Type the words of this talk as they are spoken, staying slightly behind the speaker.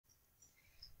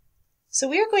So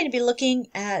we are going to be looking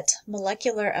at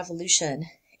molecular evolution.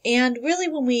 And really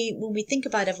when we think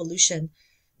about evolution,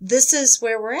 this is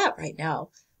where we're at right now.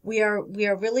 We are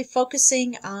really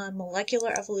focusing on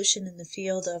molecular evolution in the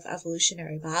field of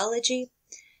evolutionary biology,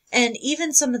 and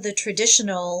even some of the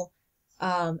traditional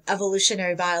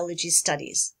evolutionary biology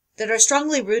studies that are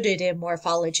strongly rooted in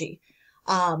morphology,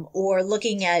 or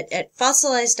looking at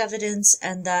fossilized evidence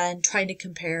and then trying to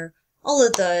compare all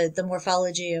of the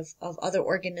morphology of other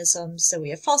organisms that we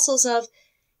have fossils of.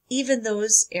 Even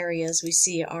those areas we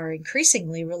see are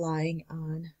increasingly relying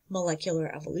on molecular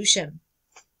evolution.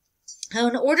 Now,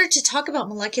 in order to talk about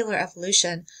molecular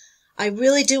evolution, I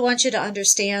really do want you to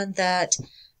understand that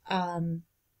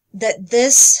that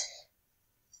this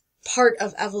part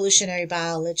of evolutionary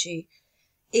biology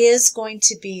is going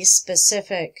to be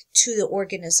specific to the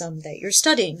organism that you're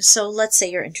studying. So let's say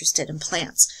you're interested in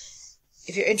plants.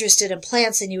 If you're interested in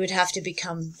plants, then you would have to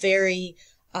become very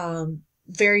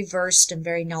versed and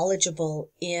very knowledgeable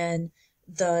in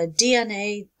the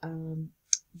DNA,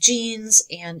 genes,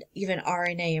 and even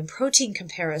RNA and protein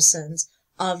comparisons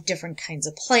of different kinds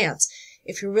of plants.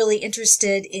 If you're really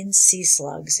interested in sea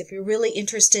slugs, if you're really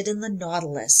interested in the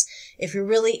nautilus, if you're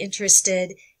really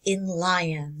interested in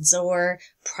lions or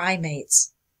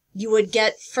primates, you would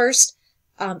get first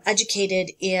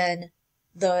educated in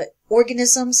the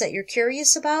organisms that you're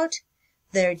curious about,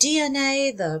 their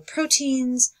DNA, the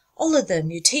proteins, all of the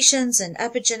mutations and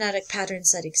epigenetic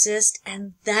patterns that exist,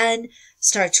 and then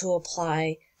start to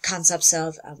apply concepts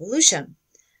of evolution.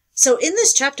 So in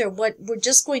this chapter, what we're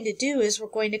just going to do is we're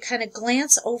going to kind of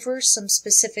glance over some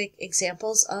specific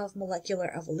examples of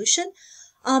molecular evolution,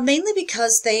 mainly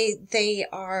because they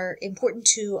are important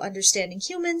to understanding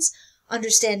humans,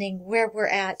 understanding where we're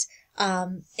at,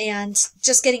 and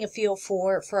just getting a feel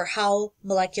for how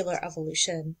molecular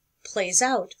evolution plays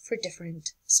out for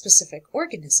different specific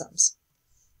organisms.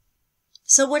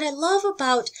 So what I love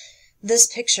about this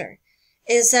picture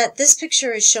is that this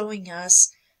picture is showing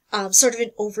us sort of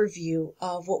an overview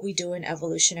of what we do in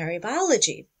evolutionary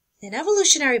biology. In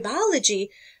evolutionary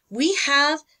biology, we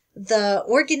have the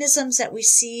organisms that we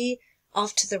see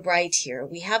off to the right here.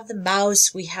 We have the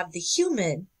mouse, we have the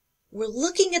human. We're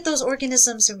looking at those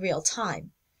organisms in real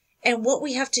time. And what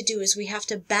we have to do is we have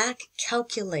to back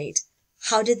calculate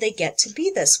how did they get to be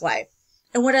this way.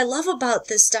 And what I love about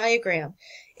this diagram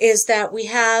is that we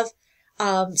have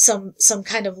some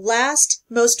kind of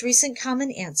most recent common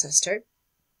ancestor,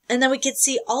 and then we can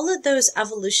see all of those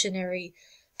evolutionary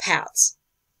paths.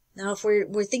 Now, if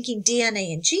we're thinking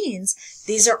DNA and genes,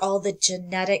 these are all the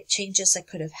genetic changes that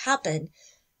could have happened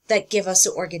that give us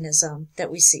the organism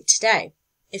that we see today.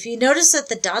 If you notice that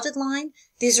the dotted line,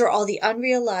 these are all the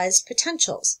unrealized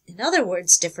potentials. In other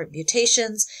words, different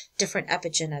mutations, different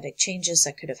epigenetic changes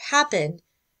that could have happened,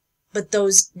 but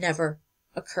those never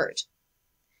occurred.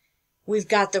 We've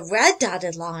got the red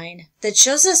dotted line that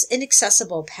shows us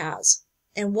inaccessible paths.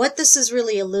 And what this is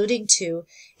really alluding to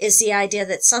is the idea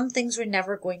that some things were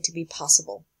never going to be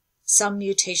possible. Some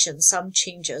mutations, some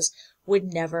changes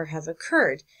would never have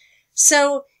occurred.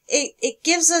 So it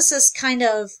gives us this kind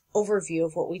of overview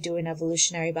of what we do in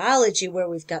evolutionary biology, where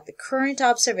we've got the current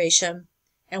observation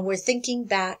and we're thinking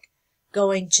back,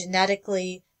 going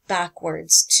genetically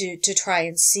backwards to try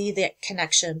and see the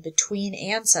connection between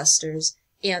ancestors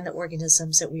and the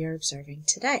organisms that we are observing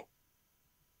today.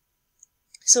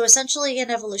 So essentially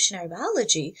in evolutionary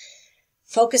biology,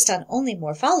 focused on only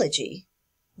morphology,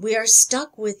 we are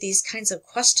stuck with these kinds of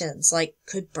questions like,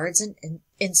 could birds and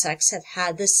insects have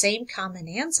had the same common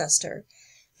ancestor?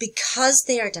 Because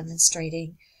they are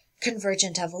demonstrating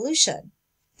convergent evolution.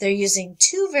 They're using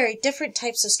two very different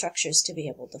types of structures to be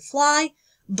able to fly,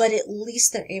 but at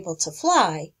least they're able to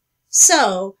fly.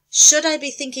 So, should I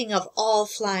be thinking of all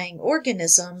flying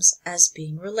organisms as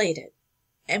being related?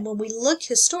 And when we look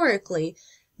historically,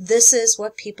 this is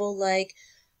what people like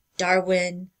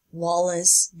Darwin,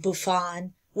 Wallace,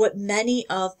 Buffon, what many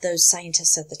of those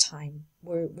scientists at the time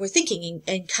were thinking,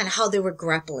 and kind of how they were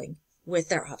grappling with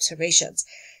their observations.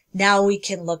 Now we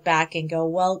can look back and go,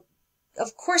 well,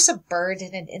 of course a bird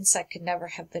and an insect could never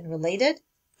have been related.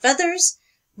 Feathers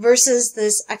versus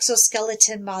this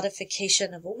exoskeleton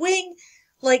modification of a wing,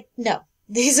 no.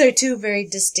 These are two very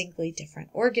distinctly different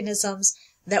organisms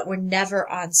that were never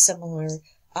on similar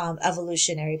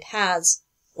evolutionary paths,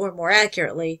 or more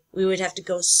accurately, we would have to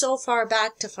go so far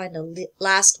back to find a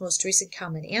most recent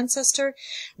common ancestor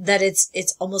that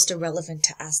it's almost irrelevant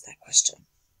to ask that question.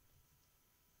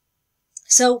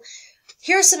 So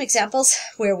here are some examples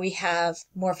where we have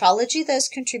morphology that has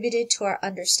contributed to our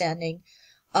understanding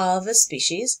of a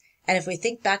species. And if we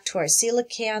think back to our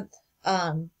coelacanth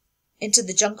Into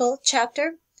the Jungle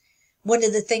chapter, One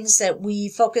of the things that we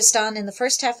focused on in the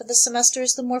first half of the semester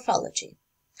is the morphology.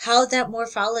 How that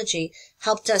morphology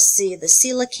helped us see the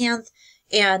coelacanth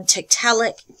and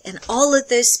Tiktaalik and all of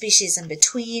those species in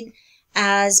between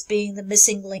as being the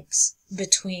missing links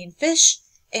between fish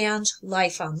and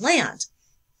life on land.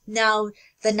 Now,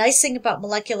 the nice thing about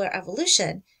molecular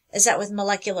evolution is that with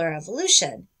molecular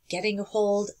evolution, getting a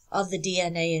hold of the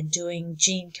DNA and doing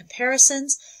gene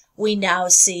comparisons, we now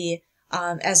see,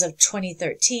 as of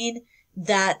 2013,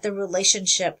 that the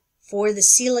relationship for the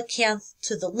coelacanth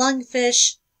to the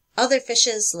lungfish, other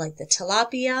fishes like the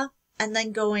tilapia, and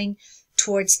then going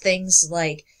towards things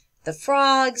like the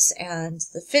frogs and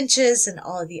the finches and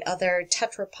all of the other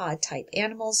tetrapod type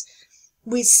animals,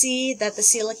 we see that the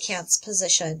coelacanth's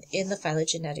position in the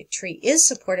phylogenetic tree is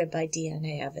supported by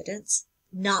DNA evidence,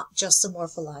 not just the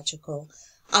morphological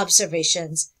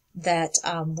observations that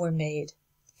were made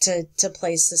to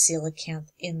place the coelacanth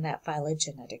in that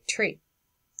phylogenetic tree.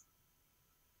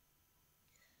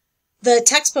 The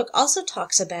textbook also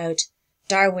talks about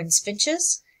Darwin's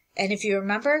finches, and if you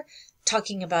remember,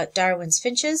 talking about Darwin's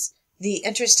finches, the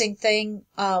interesting thing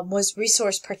was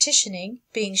resource partitioning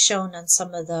being shown on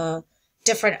some of the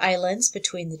different islands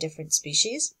between the different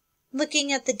species.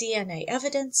 Looking at the DNA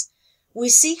evidence, we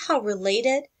see how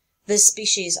related the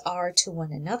species are to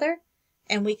one another,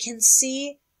 and we can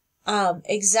see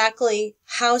exactly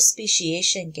how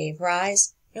speciation gave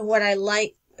rise, and what I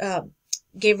like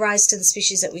gave rise to the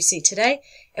species that we see today.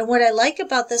 And what I like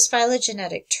about this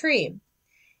phylogenetic tree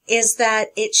is that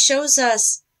it shows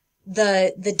us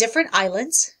the different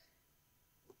islands,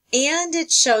 and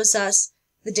it shows us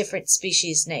the different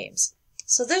species names.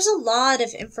 So there's a lot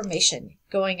of information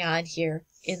going on here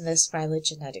in this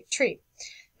phylogenetic tree.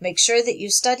 Make sure that you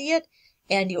study it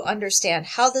and you understand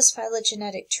how this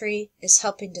phylogenetic tree is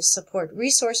helping to support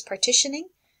resource partitioning.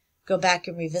 Go back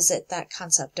and revisit that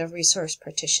concept of resource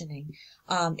partitioning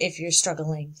if you're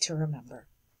struggling to remember.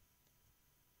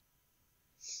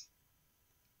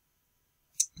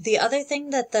 The other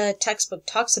thing that the textbook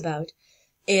talks about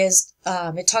is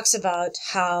it talks about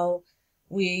how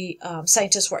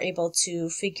scientists were able to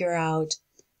figure out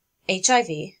HIV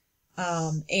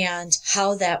and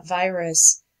how that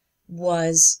virus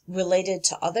was related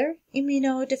to other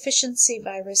immunodeficiency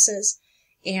viruses,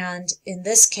 and in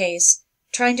this case,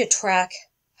 trying to track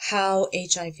how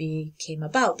HIV came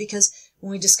about, because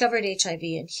when we discovered HIV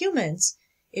in humans,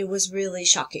 it was really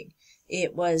shocking.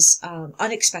 It was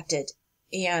unexpected,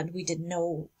 and we didn't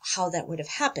know how that would have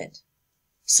happened.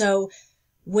 So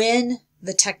when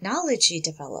the technology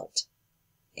developed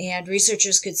and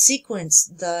researchers could sequence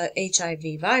the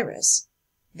HIV virus,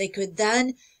 they could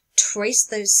then trace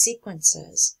those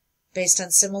sequences based on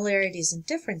similarities and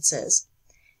differences.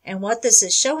 And what this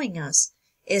is showing us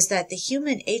is that the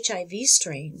human HIV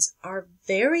strains are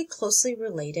very closely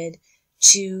related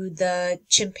to the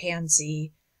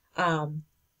chimpanzee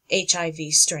HIV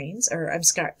strains, or I'm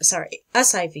sorry,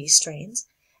 SIV strains,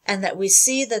 and that we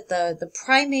see that the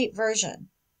primate version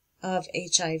of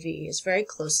HIV is very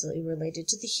closely related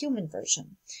to the human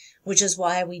version, which is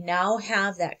why we now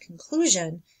have that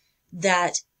conclusion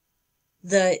that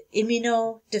the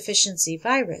immunodeficiency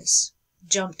virus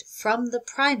jumped from the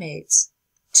primates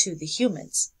to the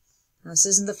humans. Now, this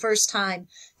isn't the first time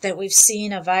that we've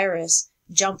seen a virus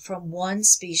jump from one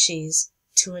species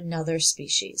to another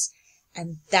species.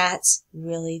 And that's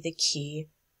really the key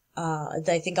that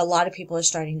I think a lot of people are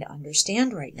starting to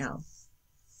understand right now.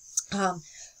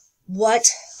 What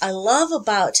I love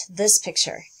about this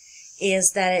picture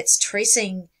is that it's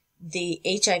tracing the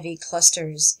HIV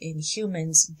clusters in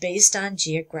humans based on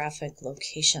geographic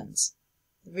locations.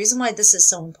 The reason why this is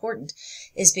so important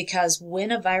is because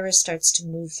when a virus starts to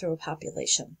move through a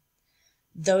population,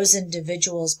 those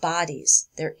individuals' bodies,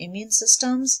 their immune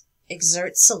systems,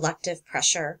 exert selective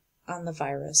pressure on the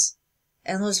virus,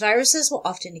 and those viruses will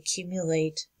often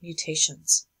accumulate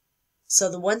mutations. So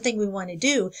the one thing we want to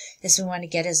do is we want to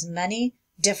get as many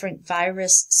different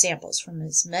virus samples from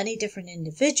as many different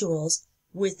individuals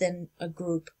within a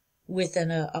group,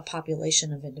 within a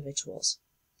population of individuals.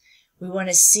 We want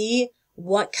to see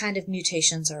what kind of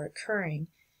mutations are occurring,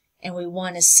 and we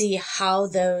want to see how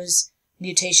those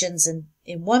mutations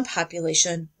in one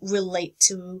population relate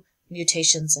to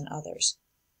mutations in others.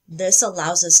 This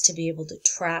allows us to be able to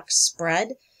track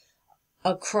spread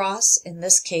across, in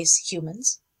this case,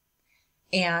 humans.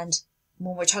 And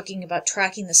when we're talking about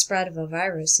tracking the spread of a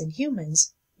virus in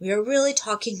humans, we are really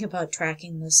talking about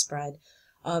tracking the spread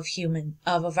of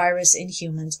a virus in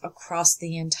humans across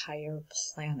the entire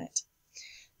planet.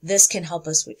 This can help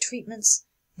us with treatments.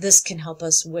 This can help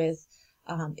us with,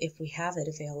 if we have it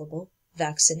available,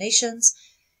 vaccinations.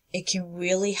 it can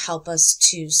really help us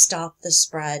to stop the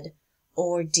spread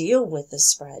or deal with the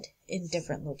spread in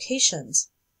different locations,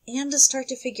 and to start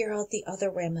to figure out the other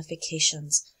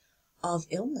ramifications of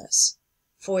illness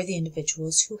for the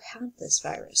individuals who have this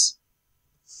virus.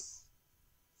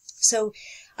 So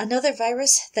another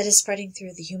virus that is spreading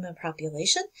through the human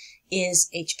population is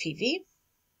HPV.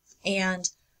 And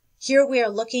here we are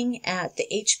looking at the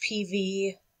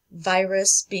HPV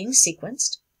virus being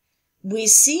sequenced. We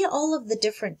see all of the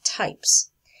different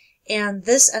types, and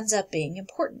this ends up being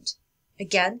important.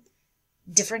 Again,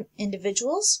 different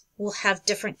individuals will have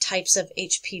different types of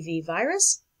HPV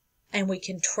virus, and we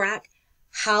can track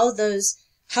how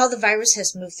the virus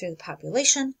has moved through the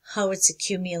population, how it's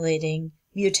accumulating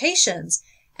mutations.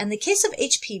 And the case of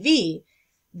HPV,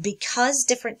 because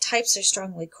different types are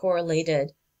strongly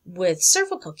correlated with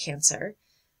cervical cancer,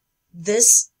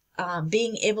 this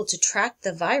being able to track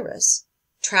the virus,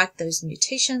 track those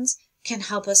mutations, can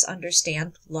help us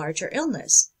understand larger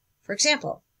illness. For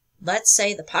example, let's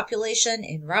say the population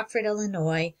in Rockford,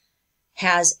 Illinois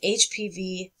has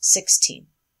HPV 16.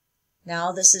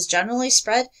 Now, this is generally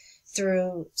spread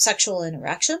through sexual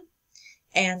interaction.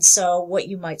 And so what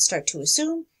you might start to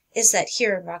assume is that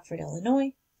here in Rockford,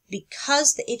 Illinois,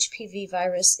 because the HPV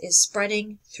virus is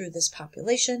spreading through this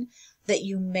population, that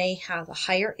you may have a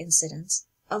higher incidence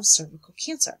of cervical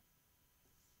cancer.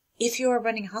 If you are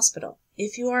running a hospital,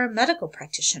 if you are a medical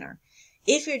practitioner,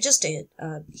 if you're just a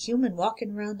human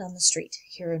walking around on the street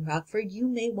here in Rockford, you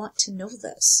may want to know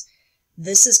this.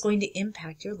 This is going to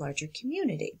impact your larger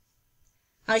community.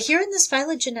 Here in this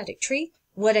phylogenetic tree,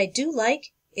 what I do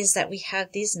like is that we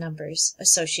have these numbers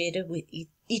associated with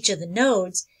each of the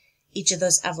nodes, each of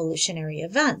those evolutionary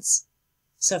events.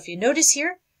 So if you notice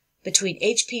here, between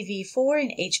HPV4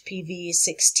 and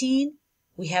HPV16,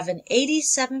 we have an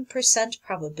 87%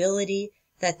 probability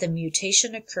that the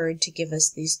mutation occurred to give us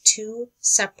these two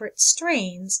separate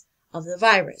strains of the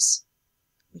virus.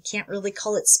 We can't really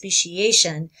call it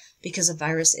speciation because a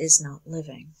virus is not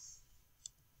living.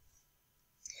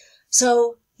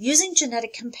 So using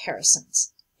genetic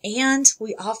comparisons, and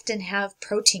we often have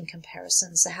protein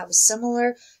comparisons that have a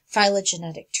similar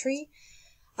phylogenetic tree,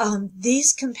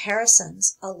 these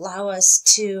comparisons allow us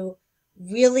to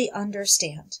really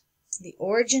understand the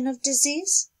origin of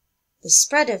disease, the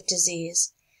spread of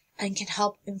disease, and can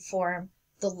help inform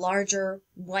the larger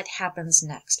what happens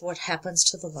next, what happens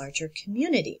to the larger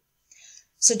community.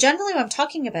 So generally what I'm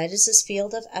talking about is this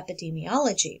field of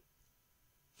epidemiology.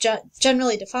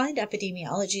 Generally defined,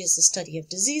 epidemiology is the study of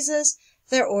diseases,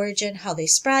 their origin, how they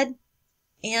spread,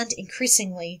 and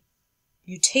increasingly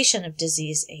mutation of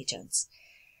disease agents.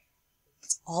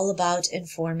 It's all about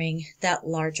informing that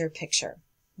larger picture.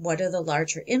 What are the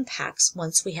larger impacts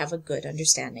once we have a good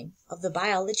understanding of the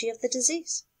biology of the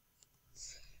disease?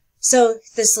 So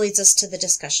this leads us to the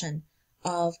discussion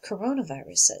of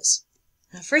coronaviruses.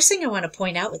 Now, first thing I want to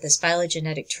point out with this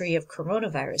phylogenetic tree of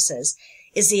coronaviruses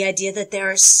is the idea that there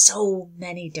are so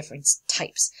many different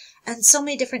types and so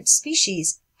many different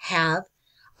species have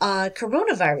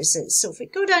coronaviruses. So if we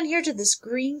go down here to this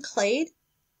green clade,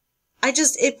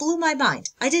 it blew my mind.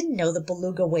 I didn't know the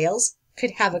beluga whales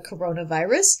could have a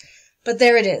coronavirus, but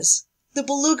there it is, the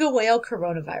beluga whale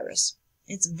coronavirus.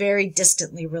 It's very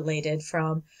distantly related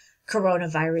from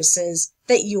coronaviruses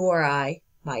that you or I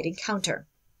might encounter.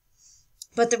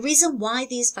 But the reason why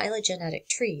these phylogenetic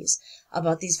trees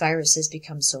about these viruses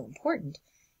become so important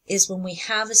is when we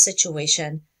have a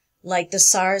situation like the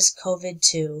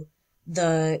SARS-CoV-2,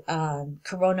 the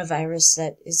coronavirus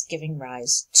that is giving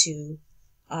rise to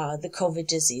the COVID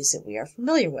disease that we are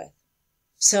familiar with.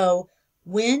 So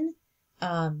when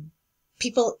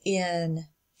people in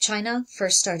China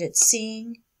first started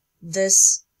seeing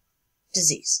this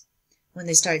disease, when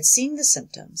they started seeing the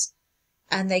symptoms,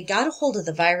 and they got a hold of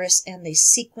the virus and they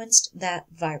sequenced that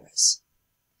virus,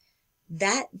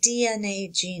 that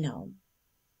DNA genome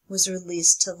was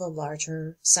released to the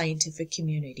larger scientific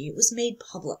community. It was made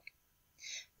public.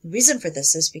 The reason for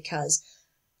this is because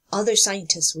other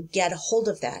scientists would get a hold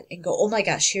of that and go, oh my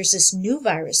gosh, here's this new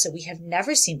virus that we have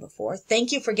never seen before.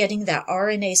 Thank you for getting that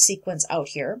RNA sequence out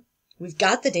here. We've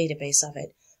got the database of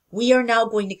it. We are now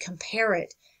going to compare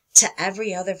it to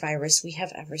every other virus we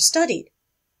have ever studied.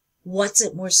 What's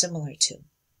it more similar to?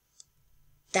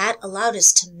 That allowed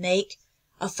us to make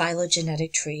a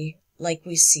phylogenetic tree like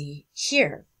we see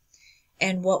here.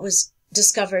 And what was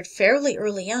discovered fairly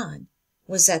early on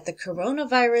was that the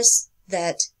coronavirus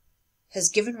that has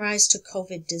given rise to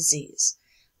COVID disease,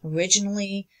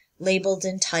 originally labeled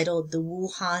and titled the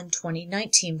Wuhan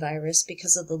 2019 virus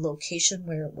because of the location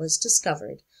where it was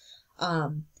discovered,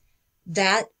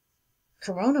 that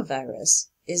coronavirus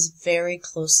is very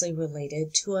closely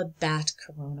related to a bat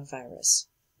coronavirus.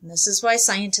 And this is why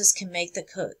scientists can make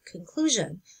the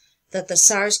conclusion that the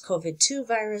SARS-CoV-2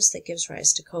 virus that gives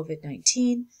rise to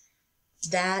COVID-19,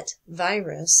 that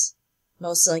virus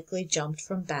most likely jumped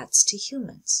from bats to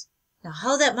humans. Now,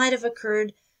 how that might have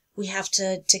occurred, we have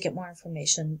to get more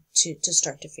information to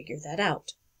start to figure that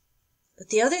out. But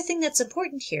the other thing that's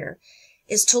important here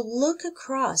is to look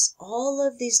across all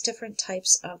of these different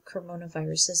types of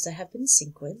coronaviruses that have been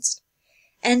sequenced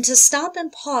and to stop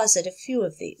and pause at a few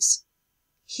of these.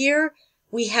 Here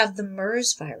we have the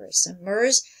MERS virus, and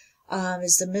MERS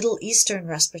is the Middle Eastern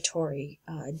respiratory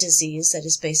disease that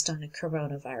is based on a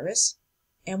coronavirus.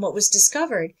 And what was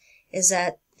discovered is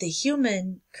that the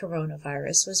human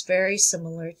coronavirus was very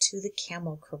similar to the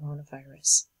camel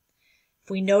coronavirus. If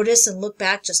we notice and look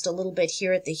back just a little bit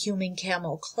here at the human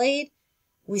camel clade,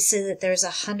 we see that there's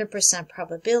 100%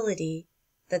 probability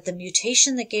that the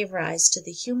mutation that gave rise to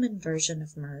the human version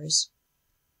of MERS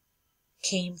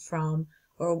came from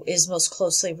or is most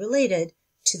closely related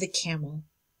to the camel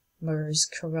MERS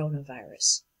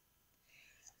coronavirus.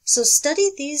 So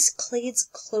study these clades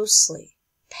closely.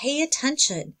 Pay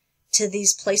attention to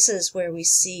these places where we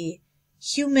see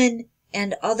human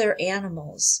and other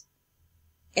animals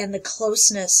and the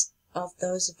closeness of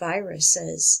those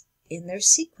viruses in their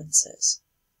sequences.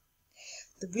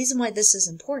 The reason why this is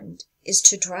important is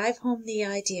to drive home the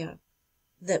idea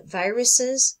that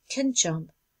viruses can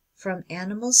jump from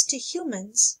animals to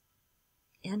humans,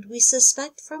 and we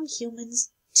suspect from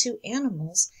humans to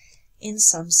animals in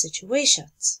some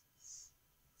situations.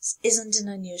 This isn't an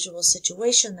unusual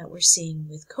situation that we're seeing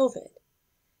with COVID.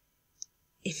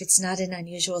 If it's not an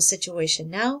unusual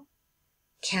situation now,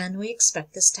 can we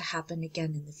expect this to happen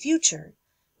again in the future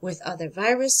with other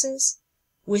viruses,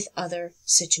 with other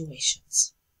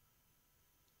situations?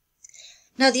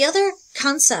 Now, the other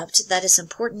concept that is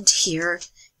important here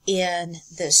in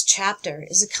this chapter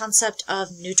is the concept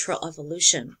of neutral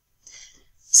evolution.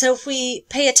 So if we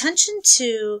pay attention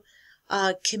to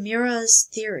Kimura's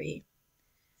theory,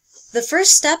 the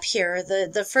first step here,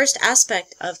 the first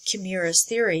aspect of Kimura's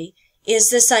theory is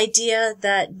this idea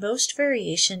that most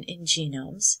variation in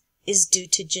genomes is due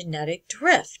to genetic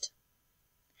drift.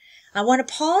 I want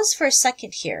to pause for a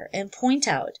second here and point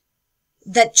out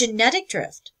that genetic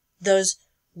drift, those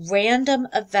random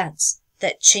events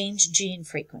that change gene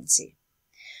frequency,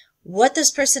 what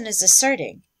this person is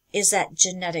asserting is that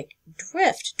genetic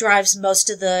drift drives most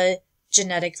of the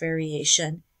genetic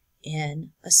variation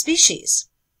in a species.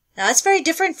 Now, that's very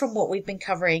different from what we've been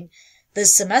covering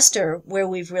this semester, where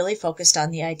we've really focused on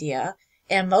the idea,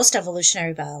 and most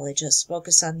evolutionary biologists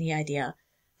focus on the idea,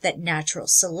 that natural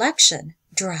selection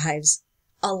drives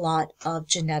a lot of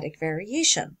genetic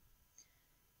variation.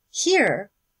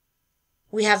 Here,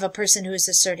 we have a person who is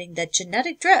asserting that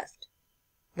genetic drift,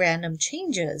 random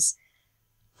changes,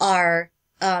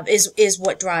 is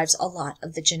what drives a lot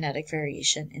of the genetic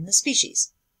variation in the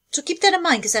species. So keep that in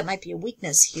mind, because that might be a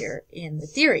weakness here in the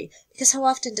theory, because how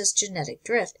often does genetic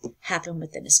drift happen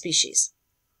within a species?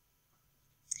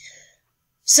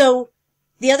 So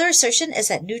the other assertion is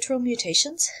that neutral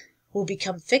mutations will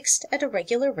become fixed at a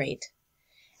regular rate.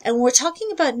 And when we're talking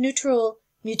about neutral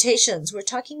mutations, we're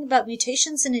talking about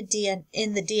mutations in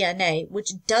the DNA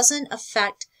which doesn't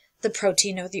affect the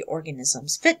protein or the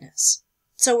organism's fitness.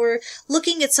 So we're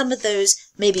looking at some of those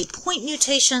maybe point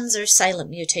mutations or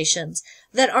silent mutations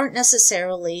that aren't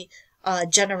necessarily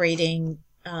generating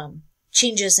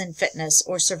changes in fitness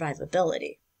or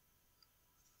survivability.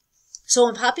 So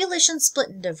when populations split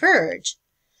and diverge,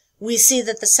 we see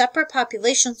that the separate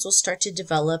populations will start to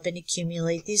develop and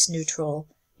accumulate these neutral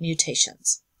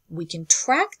mutations. We can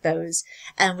track those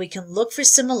and we can look for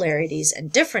similarities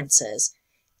and differences.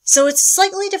 So it's a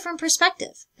slightly different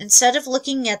perspective. Instead of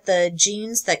looking at the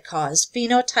genes that cause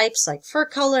phenotypes like fur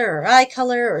color or eye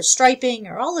color or striping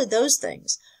or all of those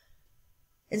things,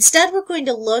 instead we're going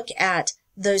to look at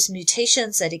those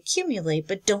mutations that accumulate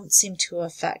but don't seem to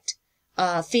affect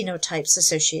phenotypes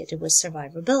associated with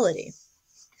survivability.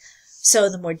 So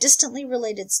the more distantly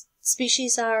related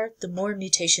species are, the more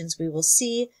mutations we will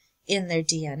see in their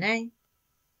DNA.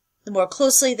 The more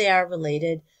closely they are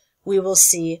related, we will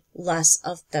see less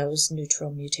of those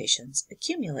neutral mutations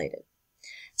accumulated.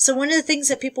 So one of the things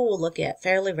that people will look at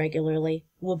fairly regularly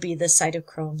will be the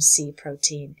cytochrome C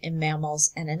protein in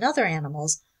mammals and in other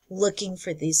animals, looking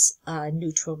for these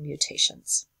neutral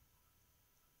mutations.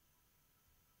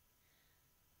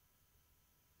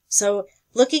 So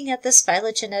looking at this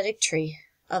phylogenetic tree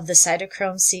of the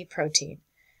cytochrome C protein,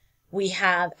 we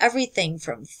have everything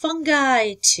from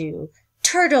fungi to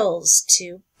turtles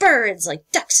to birds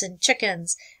like ducks and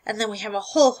chickens, and then we have a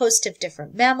whole host of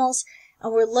different mammals,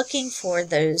 and we're looking for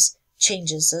those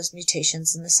changes, those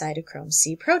mutations in the cytochrome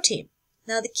C protein.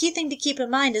 Now, the key thing to keep in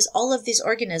mind is all of these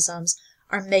organisms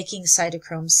are making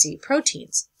cytochrome C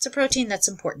proteins. It's a protein that's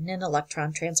important in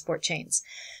electron transport chains.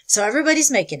 So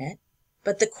everybody's making it,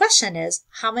 but the question is,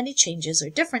 how many changes or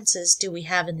differences do we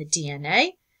have in the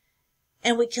DNA?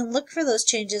 And we can look for those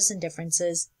changes and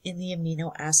differences in the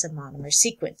amino acid monomer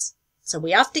sequence. So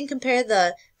we often compare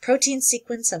the protein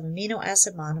sequence of amino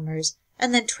acid monomers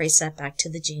and then trace that back to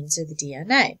the genes or the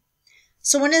DNA.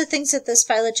 So one of the things that this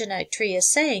phylogenetic tree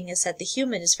is saying is that the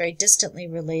human is very distantly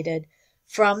related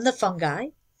from the fungi.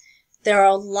 There are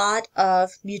a lot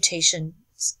of mutations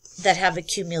that have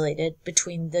accumulated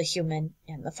between the human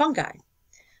and the fungi.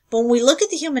 But when we look at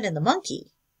the human and the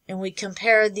monkey, and we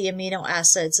compare the amino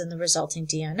acids and the resulting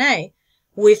DNA,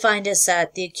 what we find is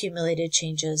that the accumulated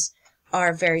changes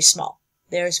are very small.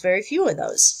 There's very few of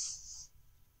those.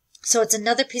 So it's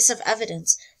another piece of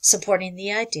evidence supporting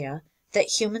the idea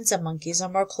that humans and monkeys are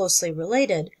more closely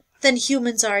related than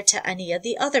humans are to any of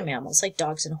the other mammals, like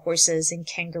dogs and horses and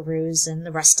kangaroos and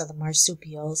the rest of the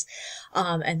marsupials,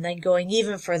 and then going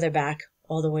even further back,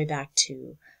 all the way back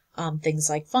to things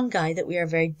like fungi that we are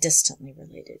very distantly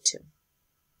related to.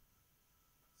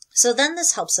 So then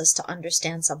this helps us to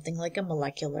understand something like a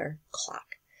molecular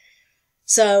clock.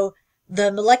 So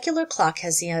the molecular clock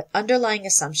has the underlying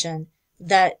assumption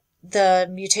that the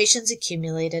mutations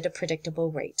accumulate at a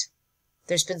predictable rate.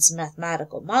 There's been some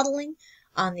mathematical modeling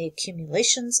on the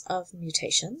accumulations of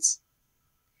mutations,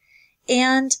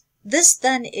 and this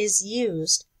then is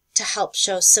used to help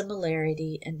show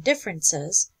similarity and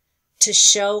differences to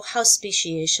show how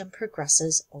speciation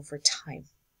progresses over time.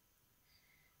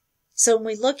 So when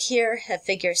we look here at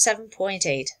figure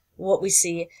 7.8, what we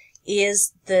see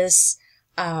is this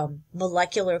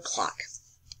molecular clock.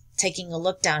 Taking a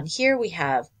look down here, we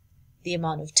have the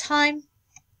amount of time.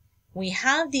 We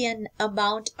have the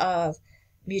amount of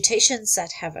mutations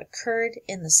that have occurred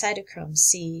in the cytochrome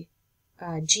C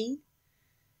gene.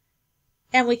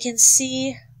 And we can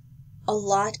see a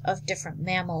lot of different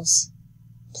mammals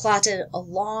plotted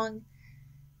along,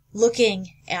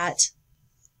 looking at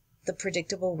the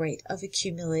predictable rate of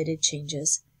accumulated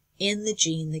changes in the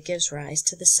gene that gives rise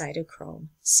to the cytochrome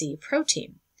C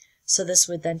protein. So this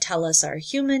would then tell us our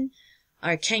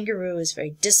kangaroo is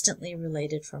very distantly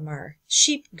related from our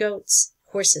sheep, goats,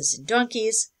 horses, and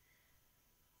donkeys.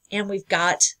 And we've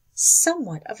got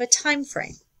somewhat of a time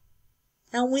frame.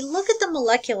 Now, when we look at the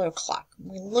molecular clock,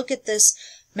 when we look at this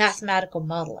mathematical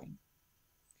modeling,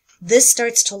 this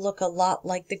starts to look a lot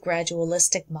like the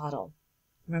gradualistic model.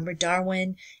 Remember,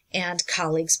 Darwin and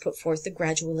colleagues put forth the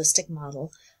gradualistic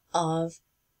model of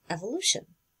evolution.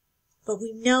 But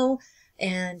we know,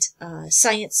 and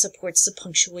science supports the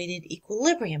punctuated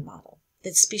equilibrium model,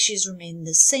 that species remain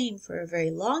the same for a very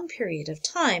long period of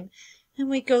time, and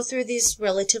we go through these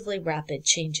relatively rapid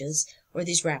changes or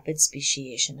these rapid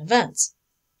speciation events.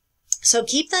 So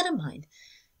keep that in mind,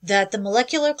 that the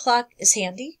molecular clock is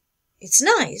handy, it's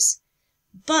nice,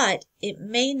 but it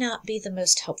may not be the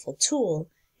most helpful tool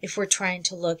if we're trying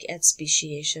to look at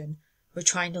speciation, we're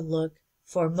trying to look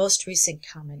for most recent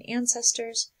common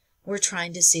ancestors, we're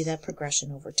trying to see that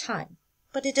progression over time.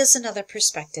 But it is another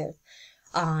perspective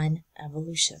on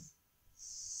evolution.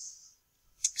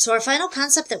 So our final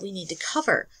concept that we need to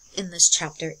cover in this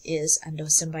chapter is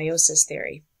endosymbiosis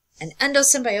theory. And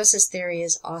endosymbiosis theory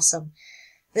is awesome.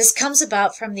 This comes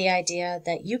about from the idea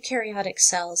that eukaryotic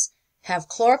cells have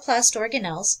chloroplast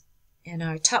organelles. In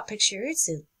our top picture, it's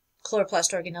the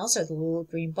chloroplast organelles are the little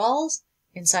green balls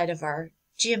inside of our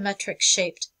geometric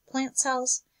shaped plant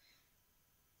cells.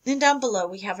 And down below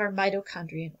we have our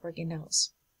mitochondrial organelles.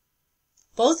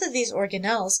 Both of these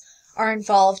organelles are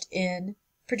involved in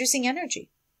producing energy.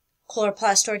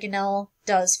 Chloroplast organelle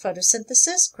does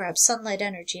photosynthesis, grabs sunlight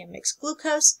energy and makes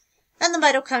glucose, and the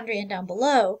mitochondrion down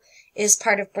below is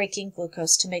part of breaking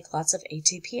glucose to make lots of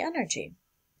ATP energy.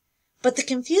 But the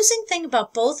confusing thing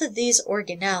about both of these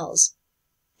organelles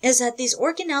is that these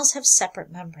organelles have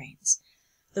separate membranes.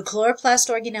 The chloroplast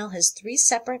organelle has 3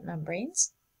 separate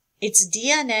membranes. Its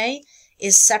DNA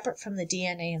is separate from the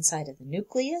DNA inside of the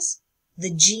nucleus.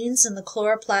 The genes in the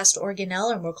chloroplast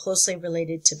organelle are more closely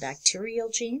related to bacterial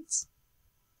genes.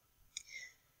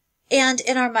 And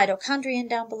in our mitochondrion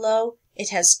down below, it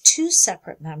has 2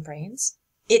 separate membranes.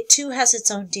 It too has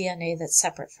its own DNA that's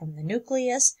separate from the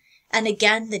nucleus. And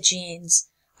again, the genes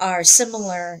are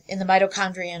similar in the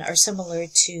mitochondrion are similar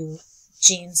to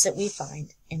genes that we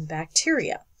find in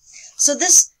bacteria. So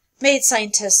this made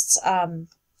scientists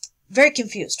very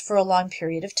confused for a long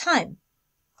period of time.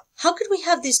 how could we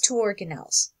have these two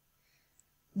organelles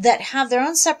that have their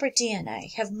own separate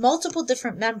DNA, have multiple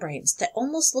different membranes that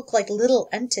almost look like little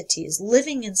entities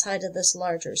living inside of this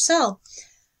larger cell?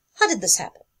 How did this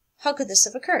happen? How could this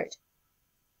have occurred?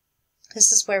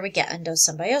 This is where we get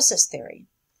endosymbiosis theory.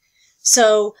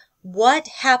 So what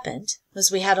happened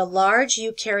was we had a large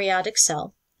eukaryotic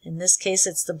cell. In this case,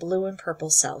 it's the blue and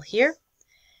purple cell here.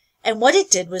 And what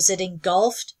it did was it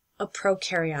engulfed a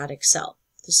prokaryotic cell,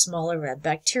 the smaller red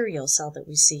bacterial cell that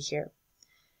we see here.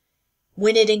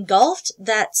 When it engulfed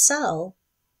that cell,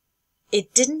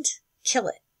 it didn't kill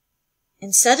it.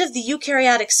 Instead of the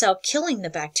eukaryotic cell killing the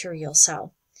bacterial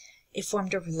cell, it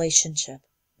formed a relationship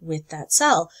with that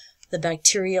cell. The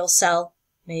bacterial cell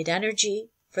made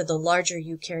energy for the larger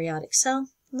eukaryotic cell,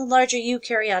 and the larger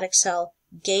eukaryotic cell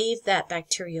gave that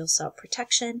bacterial cell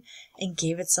protection and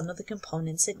gave it some of the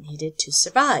components it needed to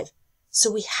survive.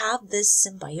 So we have this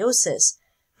symbiosis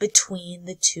between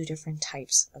the two different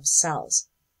types of cells.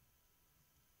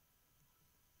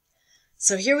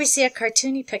 So here we see a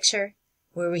cartoony picture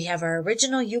where we have our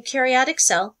original eukaryotic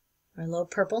cell, our little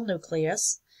purple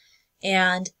nucleus,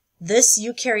 and this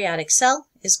eukaryotic cell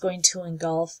is going to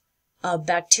engulf a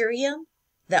bacterium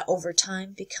that over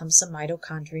time becomes a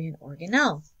mitochondrial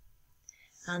organelle.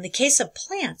 Now, in the case of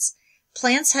plants,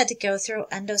 plants had to go through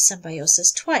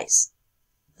endosymbiosis twice.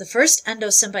 The first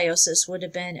endosymbiosis would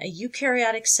have been a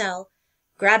eukaryotic cell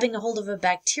grabbing a hold of a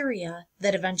bacteria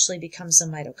that eventually becomes a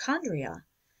mitochondria.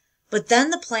 But then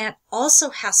the plant also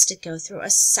has to go through a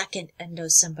second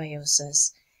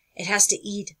endosymbiosis. It has to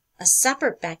eat a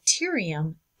separate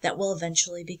bacterium that will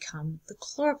eventually become the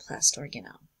chloroplast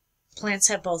organelle. Plants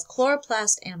have both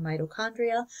chloroplast and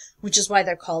mitochondria, which is why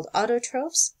they're called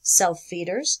autotrophs,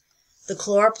 self-feeders. The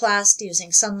chloroplast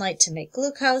using sunlight to make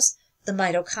glucose, the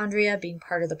mitochondria being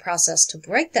part of the process to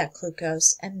break that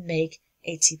glucose and make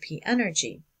ATP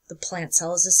energy. The plant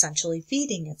cell is essentially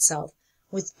feeding itself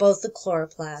with both the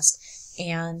chloroplast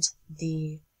and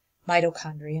the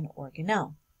mitochondrial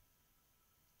organelle.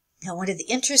 Now, one of the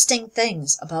interesting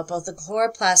things about both the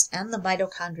chloroplast and the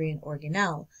mitochondrial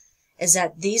organelle is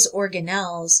that these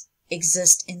organelles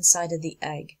exist inside of the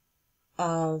egg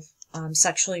of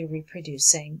sexually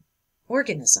reproducing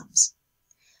organisms.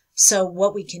 So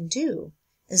what we can do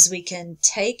is we can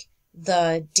take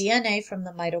the DNA from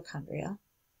the mitochondria,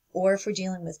 or if we're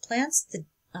dealing with plants, the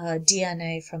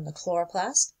DNA from the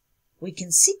chloroplast. We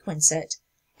can sequence it,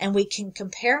 and we can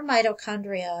compare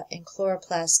mitochondria and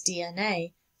chloroplast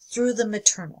DNA through the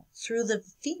maternal, through the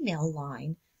female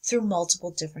line, through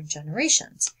multiple different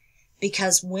generations.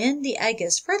 Because when the egg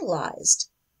is fertilized,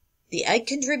 the egg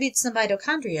contributes the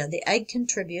mitochondria, the egg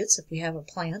contributes, if we have a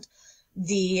plant,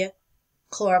 the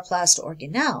chloroplast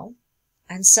organelle,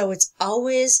 and so it's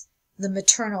always the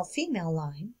maternal female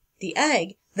line, the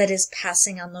egg, that is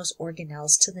passing on those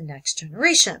organelles to the next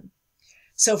generation.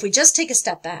 So if we just take a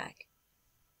step back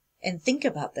and think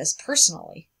about this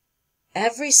personally,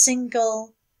 every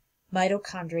single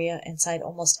mitochondria inside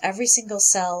almost every single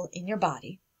cell in your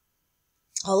body,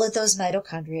 all of those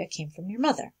mitochondria came from your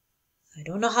mother. I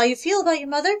don't know how you feel about your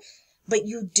mother, but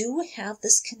you do have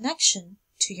this connection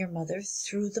to your mother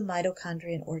through the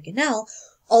mitochondrial organelle.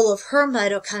 All of her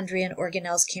mitochondrial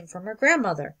organelles came from her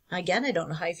grandmother. Again, I don't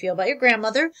know how you feel about your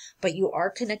grandmother, but you are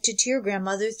connected to your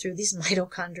grandmother through these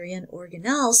mitochondrial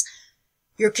organelles.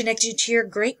 You're connected to your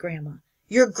great-grandma,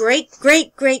 your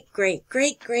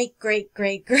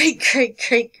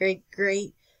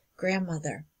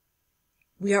great-great-great-great-great-great-great-great-great-great-great-grandmother.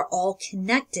 We are all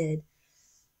connected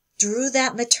through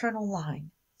that maternal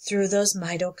line, through those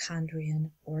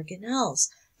mitochondrial organelles.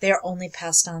 They are only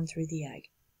passed on through the egg.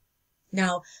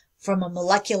 Now, from a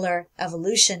molecular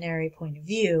evolutionary point of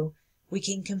view, we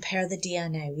can compare the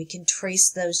DNA. We can trace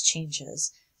those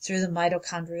changes through the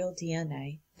mitochondrial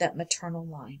DNA, that maternal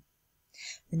line.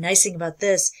 The nice thing about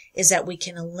this is that we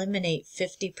can eliminate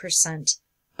 50%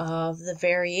 of the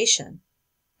variation,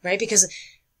 right? Because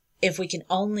if we're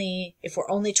only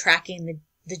tracking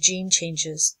the gene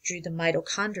changes through the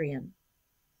mitochondrion,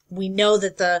 we know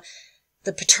that the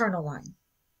paternal line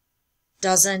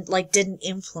didn't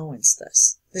influence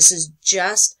this. This is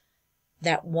just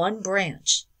that one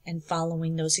branch and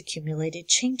following those accumulated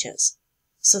changes.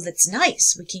 So that's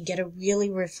nice. We can get a really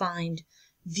refined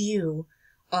view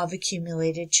of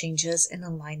accumulated changes in a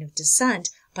line of descent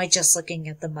by just looking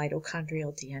at the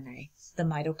mitochondrial DNA, the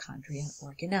mitochondrial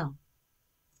organelle.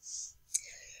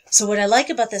 So what I like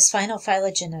about this final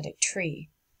phylogenetic tree,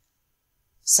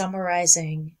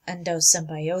 summarizing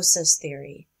endosymbiosis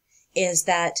theory, is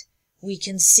that we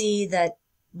can see that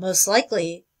most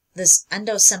likely this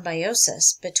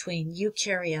endosymbiosis between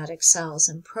eukaryotic cells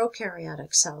and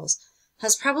prokaryotic cells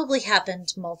has probably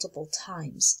happened multiple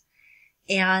times.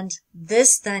 And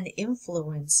this then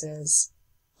influences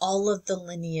all of the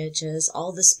lineages,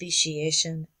 all the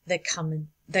speciation that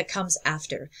comes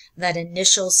after that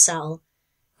initial cell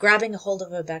grabbing a hold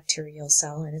of a bacterial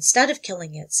cell, and instead of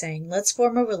killing it, saying, let's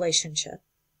form a relationship.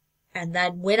 And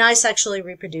then when I sexually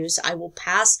reproduce, I will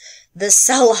pass this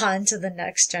cell on to the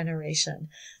next generation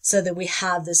so that we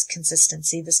have this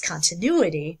consistency, this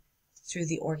continuity through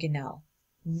the organelle,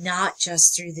 not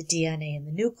just through the DNA in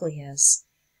the nucleus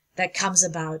that comes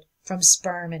about from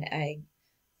sperm and egg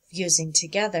fusing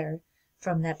together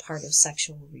from that part of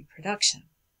sexual reproduction.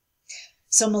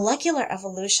 So molecular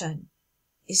evolution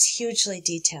is hugely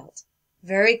detailed.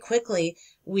 Very quickly,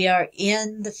 we are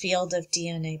in the field of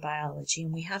DNA biology,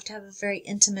 and we have to have a very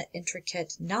intimate,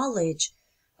 intricate knowledge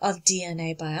of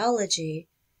DNA biology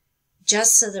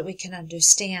just so that we can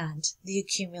understand the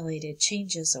accumulated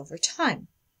changes over time.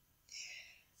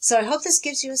 So I hope this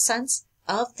gives you a sense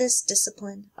of this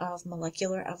discipline of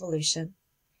molecular evolution,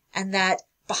 and that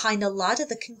behind a lot of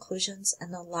the conclusions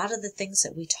and a lot of the things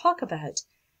that we talk about,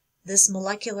 this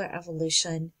molecular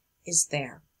evolution is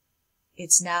there.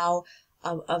 It's now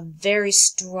a very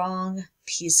strong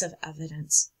piece of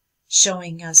evidence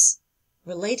showing us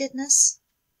relatedness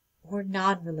or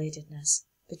non-relatedness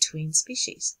between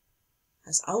species.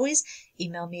 As always,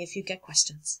 email me if you get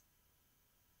questions.